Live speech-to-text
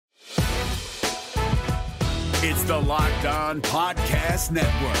It's the Locked On Podcast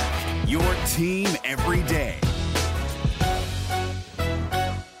Network, your team every day.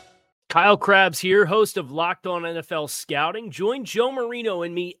 Kyle Krabs here, host of Locked On NFL Scouting. Join Joe Marino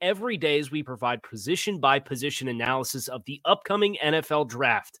and me every day as we provide position-by-position analysis of the upcoming NFL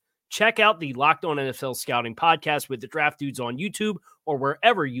Draft. Check out the Locked On NFL Scouting podcast with the Draft Dudes on YouTube or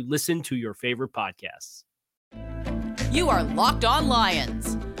wherever you listen to your favorite podcasts. You are Locked On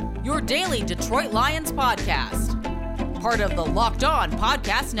Lions, your daily Detroit Lions podcast. Part of the Locked On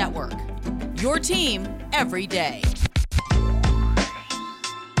Podcast Network, your team every day.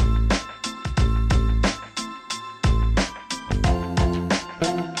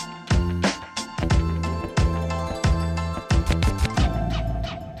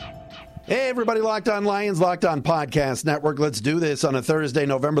 Hey, everybody, Locked On Lions, Locked On Podcast Network. Let's do this on a Thursday,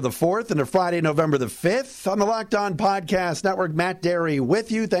 November the 4th, and a Friday, November the 5th on the Locked On Podcast Network. Matt Derry with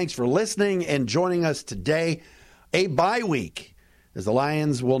you. Thanks for listening and joining us today. A bye week, as the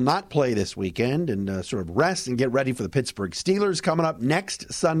Lions will not play this weekend and sort of rest and get ready for the Pittsburgh Steelers coming up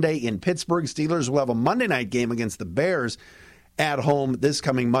next Sunday in Pittsburgh. Steelers will have a Monday night game against the Bears at home this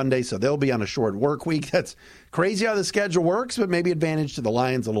coming Monday, so they'll be on a short work week. That's crazy how the schedule works, but maybe advantage to the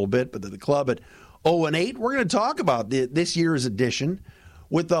Lions a little bit. But the club at 0-8, we're going to talk about this year's edition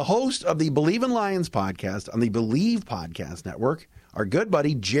with the host of the Believe in Lions podcast on the Believe Podcast Network, our good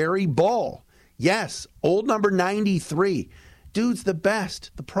buddy Jerry Ball. Yes, old number 93. Dude's the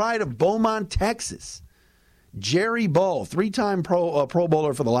best, the pride of Beaumont, Texas. Jerry Ball, three-time Pro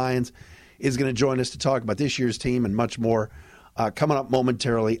Bowler for the Lions, is going to join us to talk about this year's team and much more. Coming up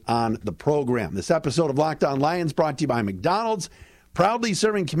momentarily on the program. This episode of Locked On Lions brought to you by McDonald's, proudly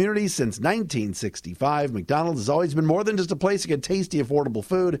serving communities since 1965. McDonald's has always been more than just a place to get tasty, affordable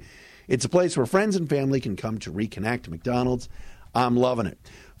food. It's a place where friends and family can come to reconnect. McDonald's, I'm loving it.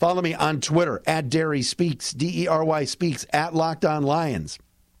 Follow me on Twitter, at Derry Speaks, D-E-R-Y Speaks, at Locked On Lions,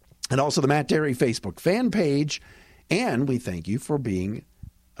 and also the Matt Derry Facebook fan page. And we thank you for making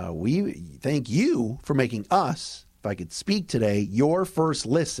us, if I could speak today, your first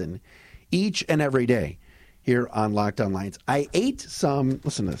listen each and every day here on Locked On Lions. I ate listen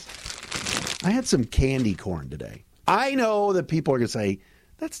to this. I had some candy corn today. I know that people are going to say,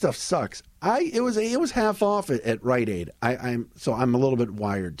 that stuff sucks. It was half off at Rite Aid. I'm a little bit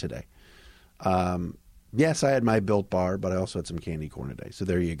wired today. Yes, I had my Built Bar, but I also had some candy corn today. So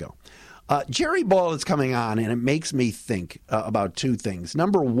there you go. Jerry Ball is coming on, and it makes me think about two things.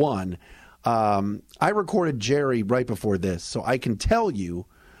 Number one, I recorded Jerry right before this, so I can tell you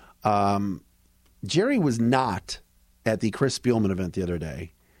Jerry was not at the Chris Spielman event the other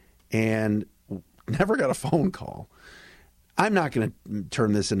day and never got a phone call. I'm not going to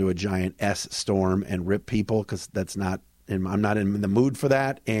turn this into a giant S storm and rip people because I'm not in the mood for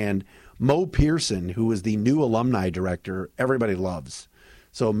that. And Mo Pearson, who is the new alumni director, everybody loves.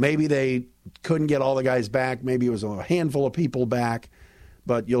 So maybe they couldn't get all the guys back. Maybe it was a handful of people back.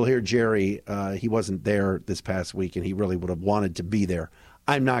 But you'll hear Jerry, he wasn't there this past week, and he really would have wanted to be there.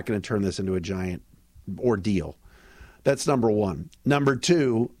 I'm not going to turn this into a giant ordeal. That's number one. Number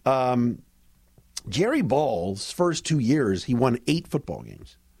two, Jerry Ball's first 2 years, he won 8 football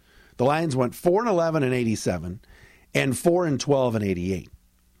games. The Lions went 4-11 in 87 and 4-12 in 88.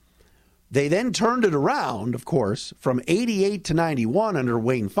 They then turned it around, of course, from 88 to 91 under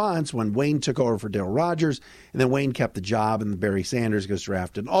Wayne Fontes when Wayne took over for Dale Rogers, and then Wayne kept the job and Barry Sanders goes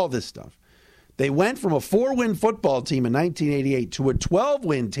drafted and all this stuff. They went from a 4-win football team in 1988 to a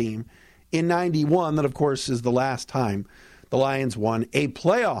 12-win team in 91. That, of course, is the last time the Lions won a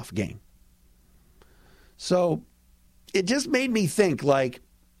playoff game. So it just made me think, like,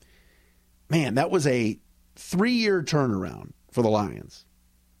 man, that was a 3-year turnaround for the Lions.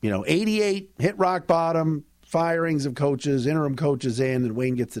 88 hit rock bottom, firings of coaches, interim coaches in, and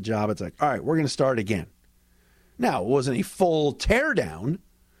Wayne gets the job. It's like, all right, we're going to start again. Now, it wasn't a full teardown,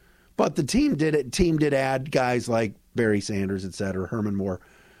 but the team did add guys like Barry Sanders, et cetera, Herman Moore,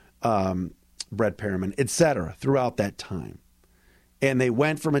 Brett Perriman, et cetera, throughout that time. And they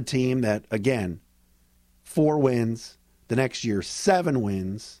went from a team that, again, 4 wins, the next year 7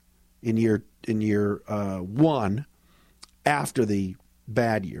 wins in year 1 after the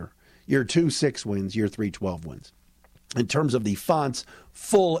bad year. Year 2, 6 wins. Year 3, 12 wins. In terms of the Fontes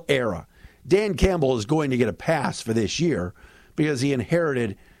full era, Dan Campbell is going to get a pass for this year because he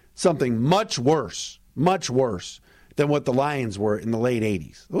inherited something much worse than what the Lions were in the late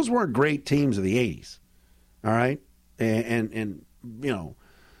 80s. Those weren't great teams of the 80s. All right? And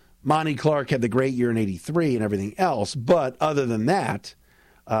Monty Clark had the great year in 83 and everything else, but other than that,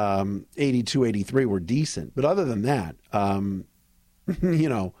 82, 83 were decent. But other than that,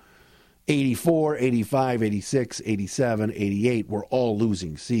 84, 85, 86, 87, 88 were all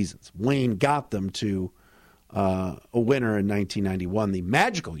losing seasons. Wayne got them to a winner in 1991, the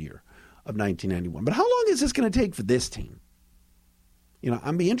magical year of 1991. But how long is this going to take for this team? You know,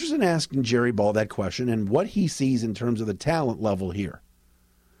 I'd be interested in asking Jerry Ball that question and what he sees in terms of the talent level here.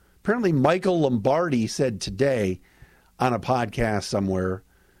 Apparently, Michael Lombardi said today on a podcast somewhere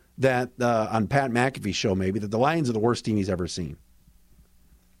that, on Pat McAfee's show maybe, that the Lions are the worst team he's ever seen.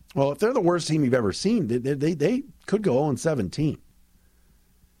 Well, if they're the worst team you've ever seen, they could go 0-17.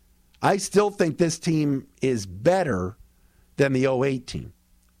 I still think this team is better than the 08 team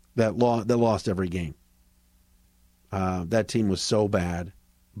that lost every game. That team was so bad,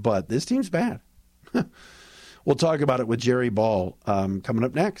 but this team's bad. We'll talk about it with Jerry Ball coming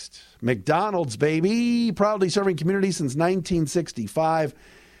up next. McDonald's, baby, proudly serving communities since 1965.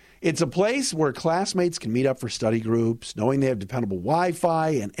 It's a place where classmates can meet up for study groups, knowing they have dependable Wi-Fi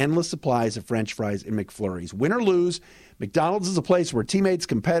and endless supplies of French fries and McFlurries. Win or lose, McDonald's is a place where teammates,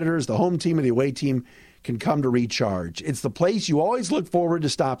 competitors, the home team, and the away team can come to recharge. It's the place you always look forward to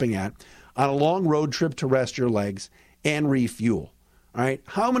stopping at on a long road trip to rest your legs and refuel. All right?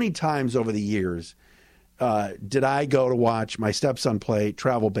 How many times over the years did I go to watch my stepson play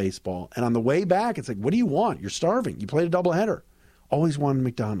travel baseball? And on the way back, it's like, what do you want? You're starving. You played a doubleheader. Always wanted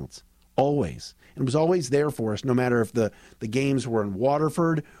McDonald's. Always. And it was always there for us, no matter if the games were in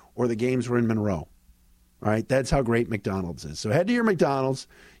Waterford or the games were in Monroe. All right? That's how great McDonald's is. So head to your McDonald's,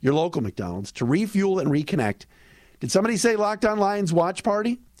 your local McDonald's, to refuel and reconnect. Did somebody say Locked On Lions watch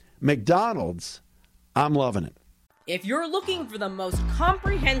party? McDonald's, I'm loving it. If you're looking for the most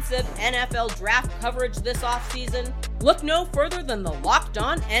comprehensive NFL draft coverage this offseason, look no further than the Locked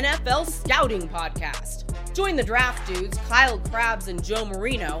On NFL Scouting Podcast. Join the draft dudes, Kyle Krabs and Joe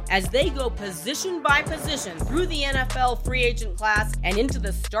Marino, as they go position by position through the NFL free agent class and into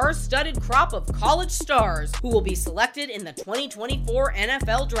the star-studded crop of college stars who will be selected in the 2024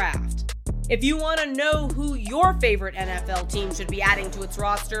 NFL Draft. If you want to know who your favorite NFL team should be adding to its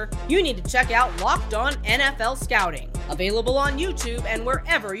roster, you need to check out Locked On NFL Scouting, available on YouTube and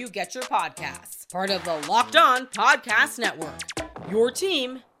wherever you get your podcasts. Part of the Locked On Podcast Network, your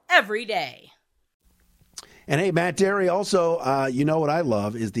team every day. And hey, Matt Derry, also, you know what I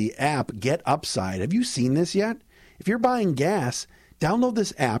love is the app Get Upside. Have you seen this yet? If you're buying gas, download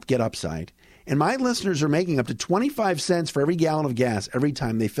this app, Get Upside. And my listeners are making up to 25 cents for every gallon of gas every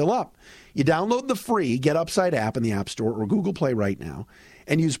time they fill up. You download the free Get Upside app in the App Store or Google Play right now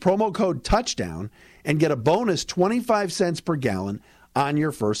and use promo code TOUCHDOWN and get a bonus 25 cents per gallon on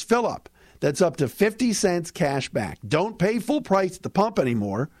your first fill up. That's up to 50 cents cash back. Don't pay full price at the pump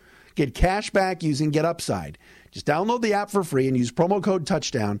anymore. Get cash back using Get Upside. Just download the app for free and use promo code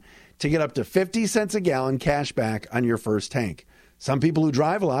TOUCHDOWN to get up to 50 cents a gallon cash back on your first tank. Some people who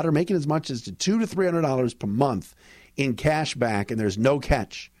drive a lot are making as much as $200 to $300 per month in cash back, and there's no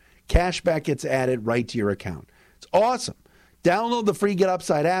catch. Cash back gets added right to your account. It's awesome. Download the free Get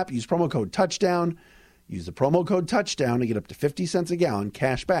Upside app. Use promo code TOUCHDOWN. Use the promo code TOUCHDOWN to get up to 50 cents a gallon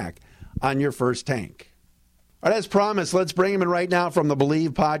cash back on your first tank. All right, as promised, let's bring him in right now from the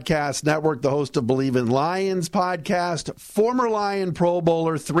Believe Podcast Network, the host of Believe in Lions podcast, former Lion Pro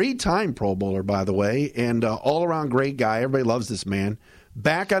Bowler, 3-time Pro Bowler, by the way, and all-around great guy. Everybody loves this man.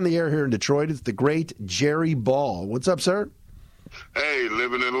 Back on the air here in Detroit, it's the great Jerry Ball. What's up, sir? Hey,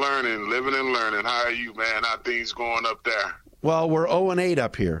 living and learning. How are you, man? How things going up there? Well, we're 0-8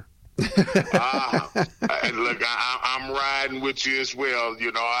 up here. Look, I'm riding with you as well.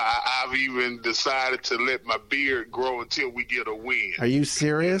 You know, I've even decided to let my beard grow until we get a win. Are you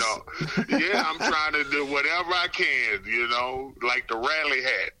serious? You know? Yeah, I'm trying to do whatever I can, you know, like the rally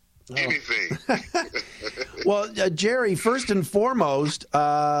hat. Anything. Well, Jerry, first and foremost,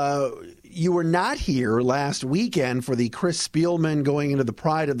 you were not here last weekend for the Chris Spielman going into the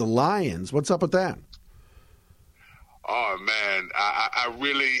Pride of the Lions. What's up with that? Oh, man, I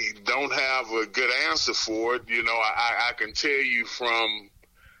really don't have a good answer for it. You know, I can tell you from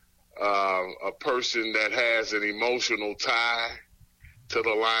a person that has an emotional tie to the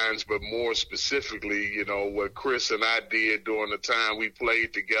Lions, but more specifically, you know, what Chris and I did during the time we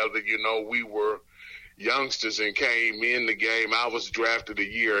played together. You know, we were youngsters and came in the game. I was drafted a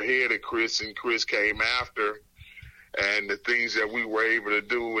year ahead of Chris, and Chris came after. And the things that we were able to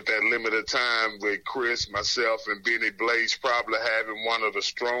do with that limited time with Chris, myself, and Benny Blaze probably having one of the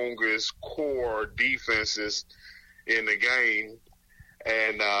strongest core defenses in the game.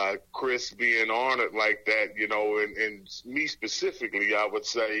 And Chris being honored like that, you know, and me specifically, I would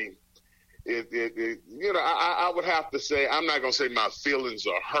say, you know, I would have to say, I'm not going to say my feelings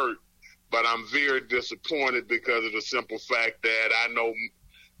are hurt, but I'm very disappointed because of the simple fact that I know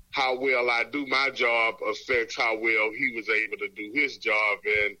how well I do my job affects how well he was able to do his job.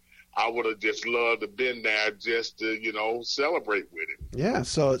 And I would have just loved to have been there just to, celebrate with him. Yeah.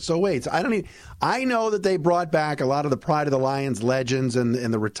 So wait. I know that they brought back a lot of the Pride of the Lions legends and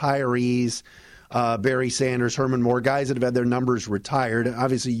the retirees, Barry Sanders, Herman Moore, guys that have had their numbers retired.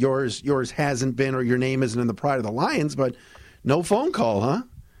 Obviously, yours hasn't been, or your name isn't in the Pride of the Lions, but no phone call, huh?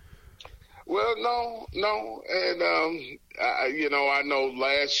 Well, no. And, I know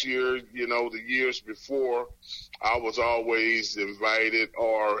last year, the years before, I was always invited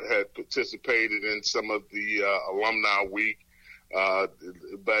or had participated in some of the alumni week.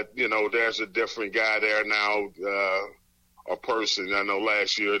 But, there's a different guy there now, a person. I know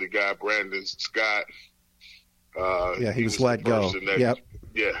last year, the guy, Brandon Scott. He was let go. Yep.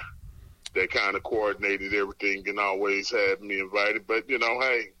 Yeah. That kind of coordinated everything and always had me invited. But,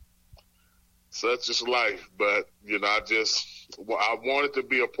 hey, such is life. But, I wanted to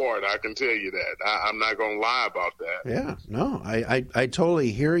be a part. I can tell you that. I'm not going to lie about that. Yeah, no, I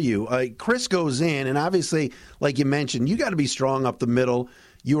totally hear you. Chris goes in, and obviously, like you mentioned, you got to be strong up the middle.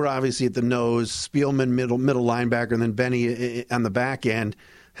 You were obviously at the nose, Spielman middle linebacker, and then Benny on the back end.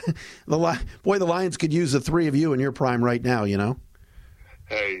 The Lions could use the three of you in your prime right now,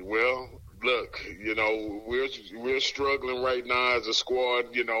 Hey, well, look, we're struggling right now as a squad.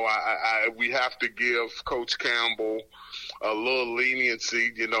 We have to give Coach Campbell a little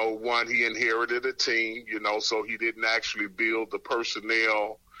leniency. One, he inherited a team, so he didn't actually build the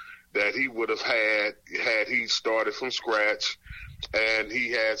personnel that he would have had he started from scratch. And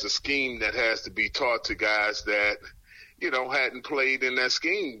he has a scheme that has to be taught to guys that, hadn't played in that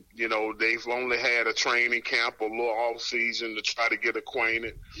scheme. They've only had a training camp, a little off season to try to get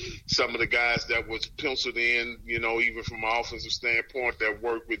acquainted. Some of the guys that was penciled in, even from an offensive standpoint, that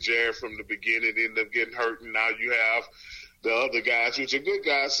worked with Jared from the beginning, ended up getting hurt. And now you have the other guys, which are good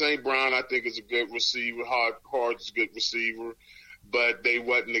guys. St. Brown, I think, is a good receiver. Hard is a good receiver. But they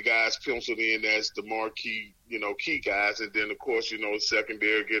wasn't the guys penciled in as the marquee, key guys. And then, of course,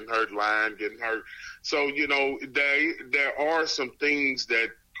 secondary getting hurt, line getting hurt. So, there are some things that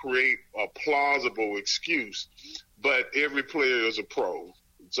create a plausible excuse. But every player is a pro.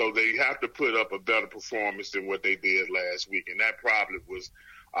 So they have to put up a better performance than what they did last week. And that probably was,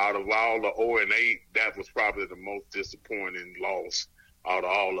 out of all the 0-8, that was probably the most disappointing loss out of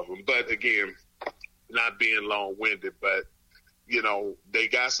all of them. But, again, not being long-winded, but, they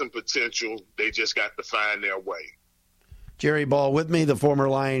got some potential. They just got to find their way. Jerry Ball with me, the former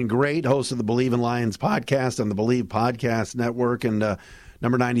Lion great, host of the Believe in Lions podcast on the Believe Podcast Network. And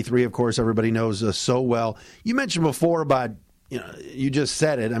number 93, of course, everybody knows so well. You mentioned before about, you just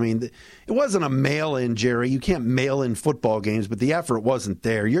said it. I mean, it wasn't a mail-in, Jerry. You can't mail in football games, but the effort wasn't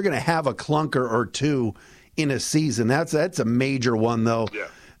there. You're going to have a clunker or two in a season. That's a major one, though. Yeah.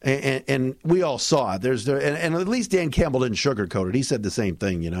 And we all saw it. And at least Dan Campbell didn't sugarcoat it. He said the same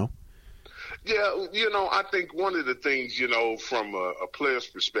thing, Yeah, I think one of the things, from a player's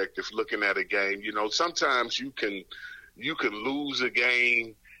perspective, looking at a game, sometimes you can lose a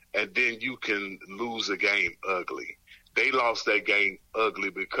game and then you can lose a game ugly. They lost that game ugly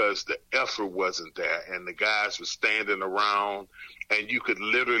because the effort wasn't there and the guys were standing around and you could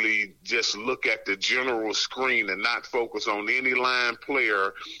literally just look at the general screen and not focus on any line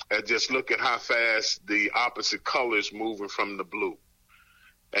player and just look at how fast the opposite colors moving from the blue.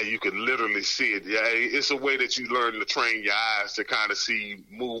 And you can literally see it. Yeah, it's a way that you learn to train your eyes to kind of see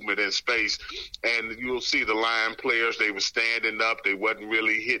movement in space. And you'll see the line players, they were standing up. They wasn't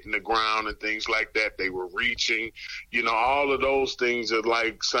really hitting the ground and things like that. They were reaching. All of those things are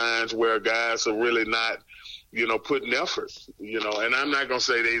like signs where guys are really not, putting effort. And I'm not going to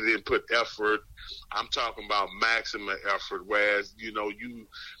say they didn't put effort. I'm talking about maximum effort, whereas, you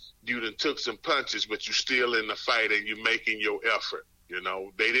done took some punches, but you're still in the fight and you're making your effort.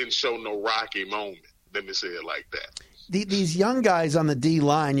 They didn't show no rocky moment. Let me say it like that. These young guys on the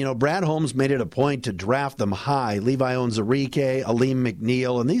D-line, Brad Holmes made it a point to draft them high. Levi Onwuzurike, Aleem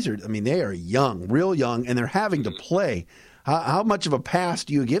McNeil, and they are young, real young, and they're having to play. How much of a pass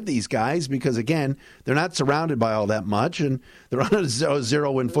do you give these guys? Because, again, they're not surrounded by all that much, and they're on a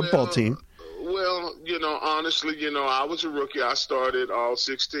zero-win football team. Well, honestly, I was a rookie. I started all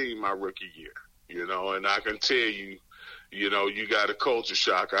 16 my rookie year, and I can tell you, you got a culture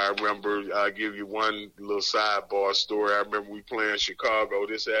shock. I remember, I'll give you one little sidebar story. I remember we playing Chicago.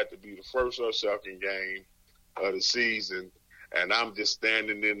 This had to be the first or second game of the season. And I'm just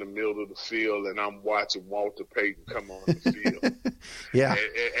standing in the middle of the field, and I'm watching Walter Payton come on the field. Yeah.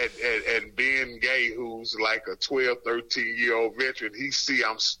 And Ben Gay, who's like a 12, 13-year-old veteran,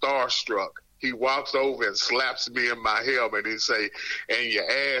 I'm starstruck. he walks over and slaps me in my helmet and say, and your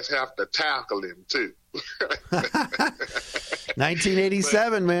ass have to tackle him too.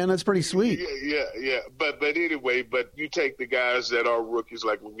 1987, man, that's pretty sweet. Yeah. But anyway, but you take the guys that are rookies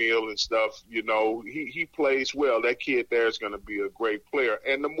like McNeil and stuff, you know, he plays well. That kid there is going to be a great player.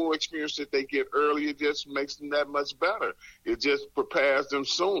 And the more experience that they get early, it just makes them that much better. It just prepares them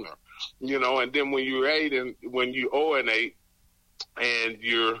sooner, you know. And then when you're 0-8 and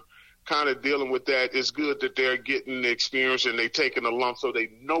you're kind of dealing with that, it's good that they're getting the experience and they're taking a lump so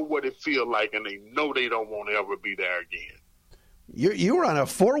they know what it feels like and they know they don't want to ever be there again. You were on a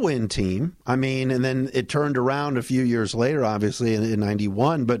 4-win team, I mean, and then it turned around a few years later, obviously in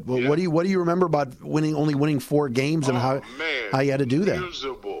 91. But yeah. what do you remember about only winning 4 games and how you had to do that?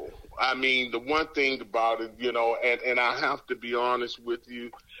 Miserable. I mean, the one thing about it, you know, and I have to be honest with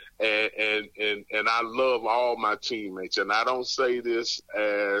you, and I love all my teammates, and I don't say this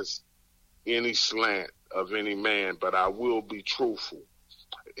as any slant of any man, but I will be truthful.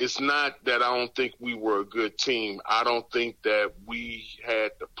 It's not that I don't think we were a good team. I don't think that we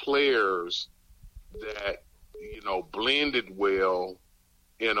had the players that, you know, blended well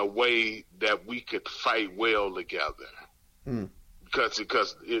in a way that we could fight well together.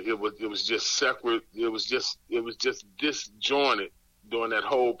 Because it was just separate. It was just disjointed during that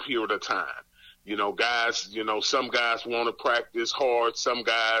whole period of time. You know, guys, you know, some guys want to practice hard. Some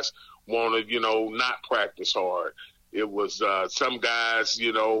guys want to, you know, not practice hard. It was some guys,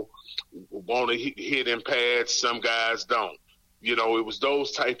 you know, want to hit in pads. Some guys don't. You know, it was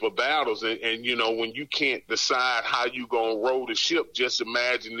those type of battles. And you know, when you can't decide how you going to roll the ship, just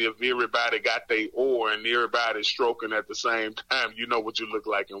imagine if everybody got their oar and everybody stroking at the same time, you know what you look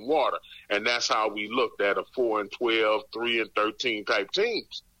like in water. And that's how we looked at a 4-12, 3-13 type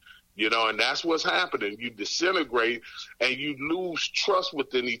teams. You know, and that's what's happening. You disintegrate and you lose trust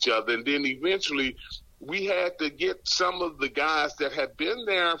within each other. And then eventually we had to get some of the guys that had been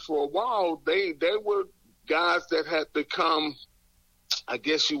there for a while. They were guys that had become, I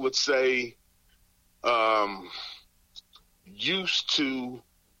guess you would say, used to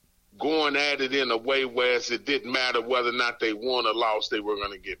going at it in a way where it didn't matter whether or not they won or lost, they were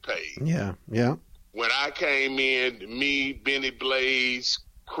going to get paid. Yeah. When I came in, me, Benny Blaze,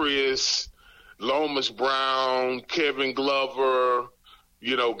 Chris, Lomas Brown, Kevin Glover,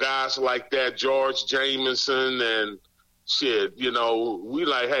 you know, guys like that, George Jamison and shit, you know, we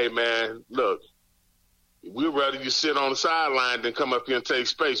like, hey, man, look, we'd rather you sit on the sideline than come up here and take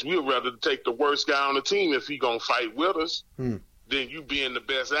space. We'd rather take the worst guy on the team if he going to fight with us than you being the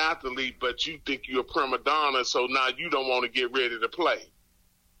best athlete, but you think you're a prima donna, so now you don't want to get ready to play,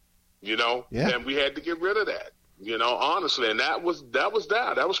 you know? Yeah. And we had to get rid of that. You know, honestly, and that was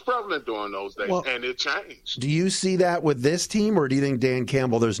prevalent during those days, and it changed. Do you see that with this team, or do you think Dan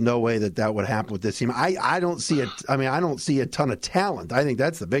Campbell? There's no way that would happen with this team. I don't see it. I mean, I don't see a ton of talent. I think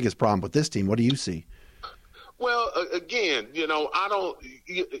that's the biggest problem with this team. What do you see? Well, again, you know,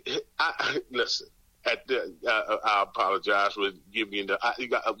 listen. I apologize for giving you the.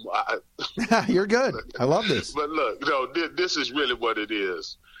 You're good. I love this. But look, you know, this is really what it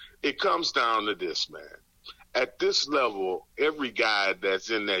is. It comes down to this, man. At this level, every guy that's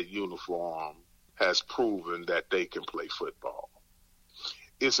in that uniform has proven that they can play football.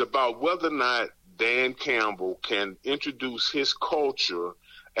 It's about whether or not Dan Campbell can introduce his culture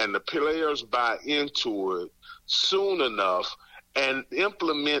and the players buy into it soon enough and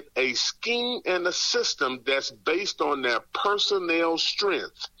implement a scheme and a system that's based on their personnel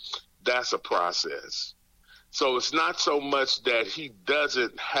strength. That's a process. So it's not so much that he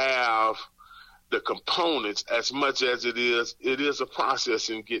doesn't have the components as much as it is a process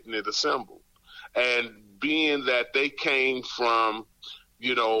in getting it assembled. And being that they came from,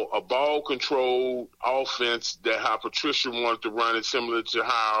 you know, a ball controlled offense that how Patricia wanted to run it, similar to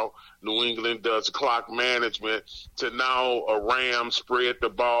how New England does clock management, to now a Rams spread the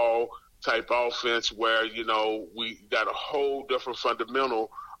ball type offense where, you know, we got a whole different fundamental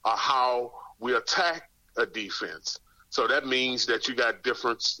of how we attack a defense. So that means that you got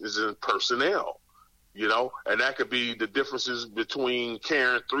differences in personnel, you know, and that could be the differences between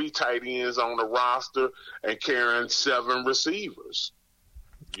carrying 3 tight ends on the roster and carrying 7 receivers,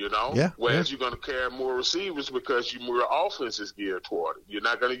 you know, whereas you're going to carry more receivers because your offense is geared toward it. You're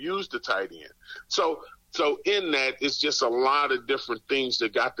not going to use the tight end. So in that, it's just a lot of different things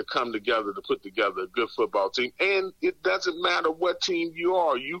that got to come together to put together a good football team. And it doesn't matter what team you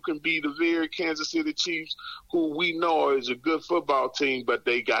are. You can be the very Kansas City Chiefs, who we know is a good football team, but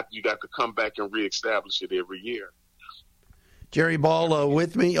you got to come back and reestablish it every year. Jerry Ball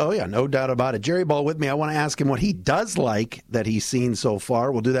with me. Oh, yeah, no doubt about it. Jerry Ball with me. I want to ask him what he does like that he's seen so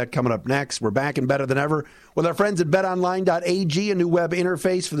far. We'll do that coming up next. We're back and better than ever with our friends at betonline.ag, a new web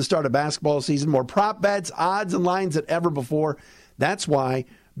interface for the start of basketball season. More prop bets, odds, and lines than ever before. That's why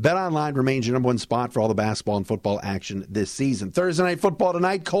BetOnline remains your number one spot for all the basketball and football action this season. Thursday night football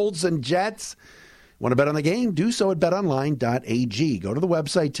tonight, Colts and Jets. Want to bet on the game? Do so at betonline.ag. Go to the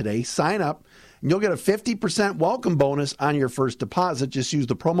website today, sign up, and you'll get a 50% welcome bonus on your first deposit. Just use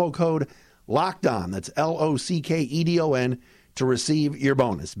the promo code LOCKEDON, that's LOCKEDON, to receive your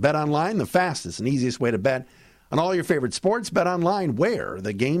bonus. BetOnline, the fastest and easiest way to bet on all your favorite sports. BetOnline, where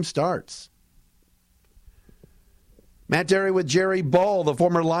the game starts. Matt Derry with Jerry Ball, the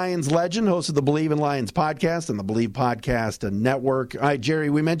former Lions legend, host of the Believe in Lions podcast and the Believe Podcast Network. All right, Jerry,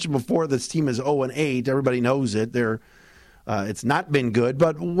 we mentioned before this team is 0-8. Everybody knows it. It's not been good.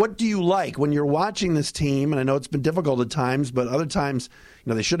 But what do you like when you're watching this team? And I know it's been difficult at times, but other times,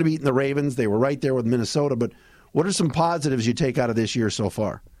 they should have beaten the Ravens. They were right there with Minnesota. But what are some positives you take out of this year so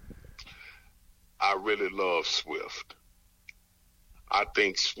far? I really love Swift. I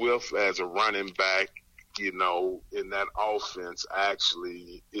think Swift as a running back, in that offense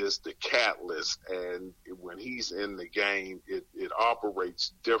actually is the catalyst. And when he's in the game, it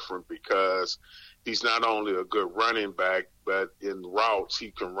operates different because he's not only a good running back, but in routes,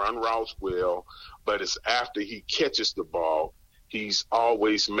 he can run routes well, but it's after he catches the ball, he's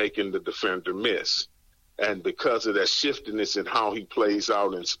always making the defender miss. And because of that shiftiness in how he plays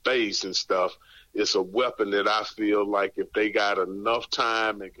out in space and stuff, it's a weapon that I feel like if they got enough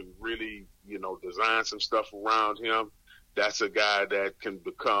time and can really, design some stuff around him, that's a guy that can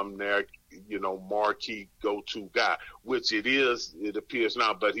become their, marquee go-to guy, which it appears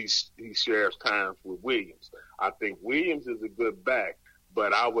now, but he shares times with Williams. I think Williams is a good back,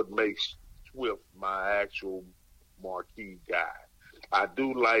 but I would make Swift my actual marquee guy. I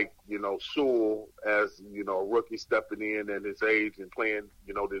do like, Sewell as, a rookie stepping in at his age and playing,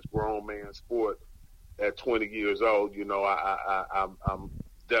 this grown man sport at 20 years old. I'm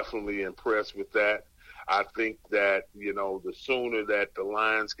definitely impressed with that. I think that, the sooner that the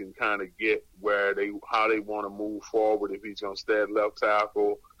Lions can kind of get how they want to move forward, if he's going to stay at left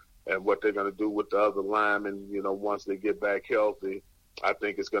tackle and what they're going to do with the other linemen, once they get back healthy, I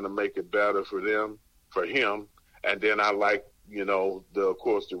think it's going to make it better for him. And then I like, of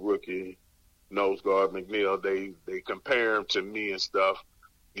course, the rookie nose guard McNeil. They compare him to me and stuff.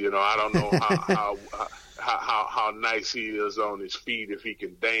 I don't know how nice he is on his feet, if he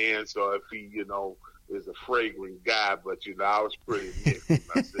can dance or if he, is a fragrant guy. But I was pretty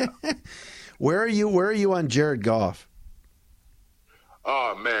mixed myself. Where are you on Jared Goff?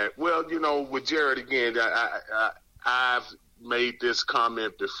 Oh man, well, with Jared again, I've made this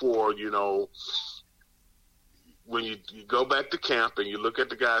comment before. When you go back to camp and you look at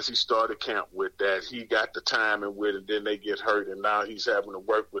the guys he started camp with, that he got the timing with, and then they get hurt, and now he's having to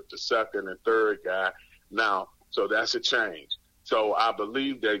work with the second and third guy now. So that's a change. So I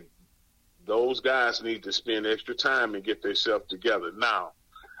believe that those guys need to spend extra time and get themselves together. Now,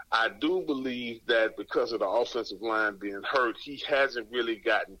 I do believe that because of the offensive line being hurt, he hasn't really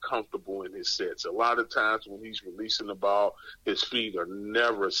gotten comfortable in his sets. A lot of times when he's releasing the ball, his feet are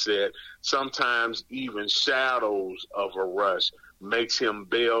never set. Sometimes even shadows of a rush makes him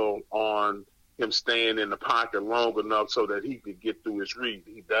bail on him staying in the pocket long enough so that he could get through his read.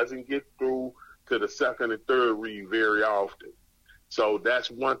 He doesn't get through to the second and third read very often. So that's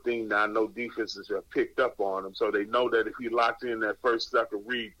one thing that I know defenses have picked up on him. So they know that if he locks in that first, second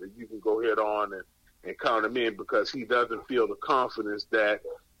read, that you can go ahead on and count him in, because he doesn't feel the confidence that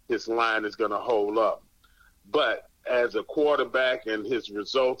his line is going to hold up. But as a quarterback and his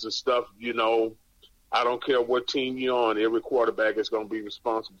results and stuff, I don't care what team you're on, every quarterback is going to be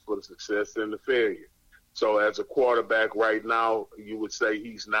responsible for the success and the failure. So as a quarterback right now, you would say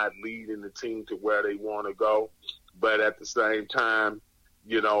he's not leading the team to where they want to go. But at the same time,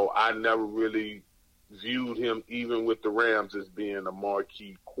 I never really viewed him, even with the Rams, as being a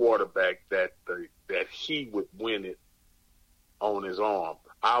marquee quarterback that he would win it on his arm.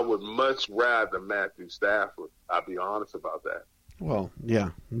 I would much rather Matthew Stafford. I'll be honest about that. Well,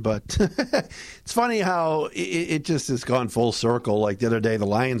 yeah, but it's funny how it just has gone full circle. Like the other day, the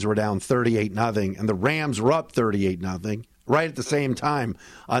Lions were down 38-0, and the Rams were up 38-0 right at the same time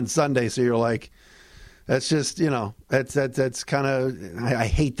on Sunday. So you're like, that's just, that's kind of, I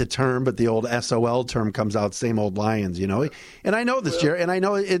hate the term, but the old SOL term comes out, same old Lions, And I know this, Jerry, and I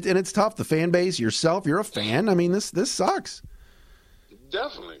know it, and it's tough. The fan base, yourself, you're a fan. I mean, this sucks.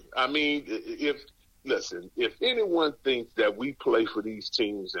 Definitely. I mean, if anyone thinks that we play for these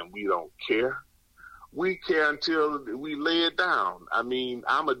teams and we don't care, we care until we lay it down. I mean,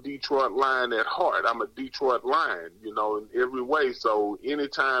 I'm a Detroit Lion at heart. I'm a Detroit Lion, you know, in every way. So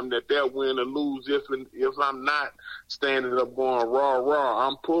anytime that they'll win or lose, if I'm not standing up going rah,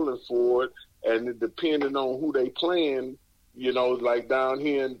 I'm pulling for it. And depending on who they playing, you know, like down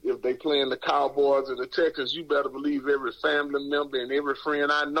here, if they playing the Cowboys or the Texans, you better believe every family member and every friend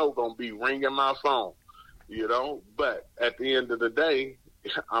I know going to be ringing my phone, you know. But at the end of the day,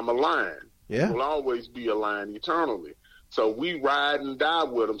 I'm a Lion. Yeah. Will always be a Lion eternally. So we ride and die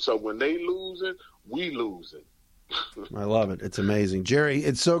with them. So when they lose it, we lose it. I love it. It's amazing. Jerry,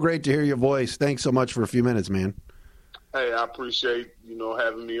 it's so great to hear your voice. Thanks so much for a few minutes, man. Hey, I appreciate, you know,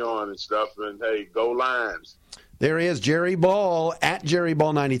 having me on and stuff. And, hey, go Lions. There he is, Jerry Ball, at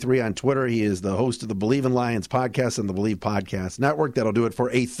JerryBall93 on Twitter. He is the host of the Believe in Lions podcast on the Believe Podcast Network. That'll do it for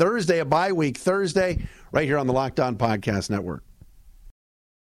a Thursday, a bye-week Thursday, right here on the Locked On Podcast Network.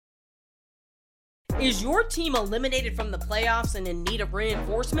 Is your team eliminated from the playoffs and in need of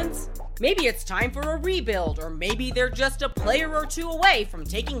reinforcements? Maybe it's time for a rebuild, or maybe they're just a player or two away from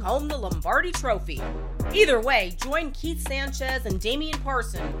taking home the Lombardi Trophy. Either way, join Keith Sanchez and Damian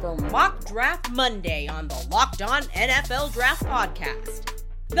Parson for Mock Draft Monday on the Locked On NFL Draft Podcast.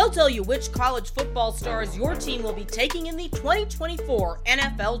 They'll tell you which college football stars your team will be taking in the 2024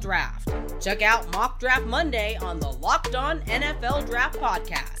 NFL Draft. Check out Mock Draft Monday on the Locked On NFL Draft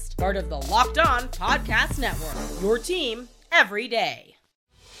Podcast, part of the Locked On Podcast Network, your team every day.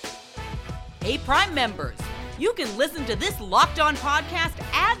 Hey, Prime members, you can listen to this Locked On podcast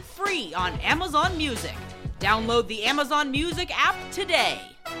ad-free on Amazon Music. Download the Amazon Music app today.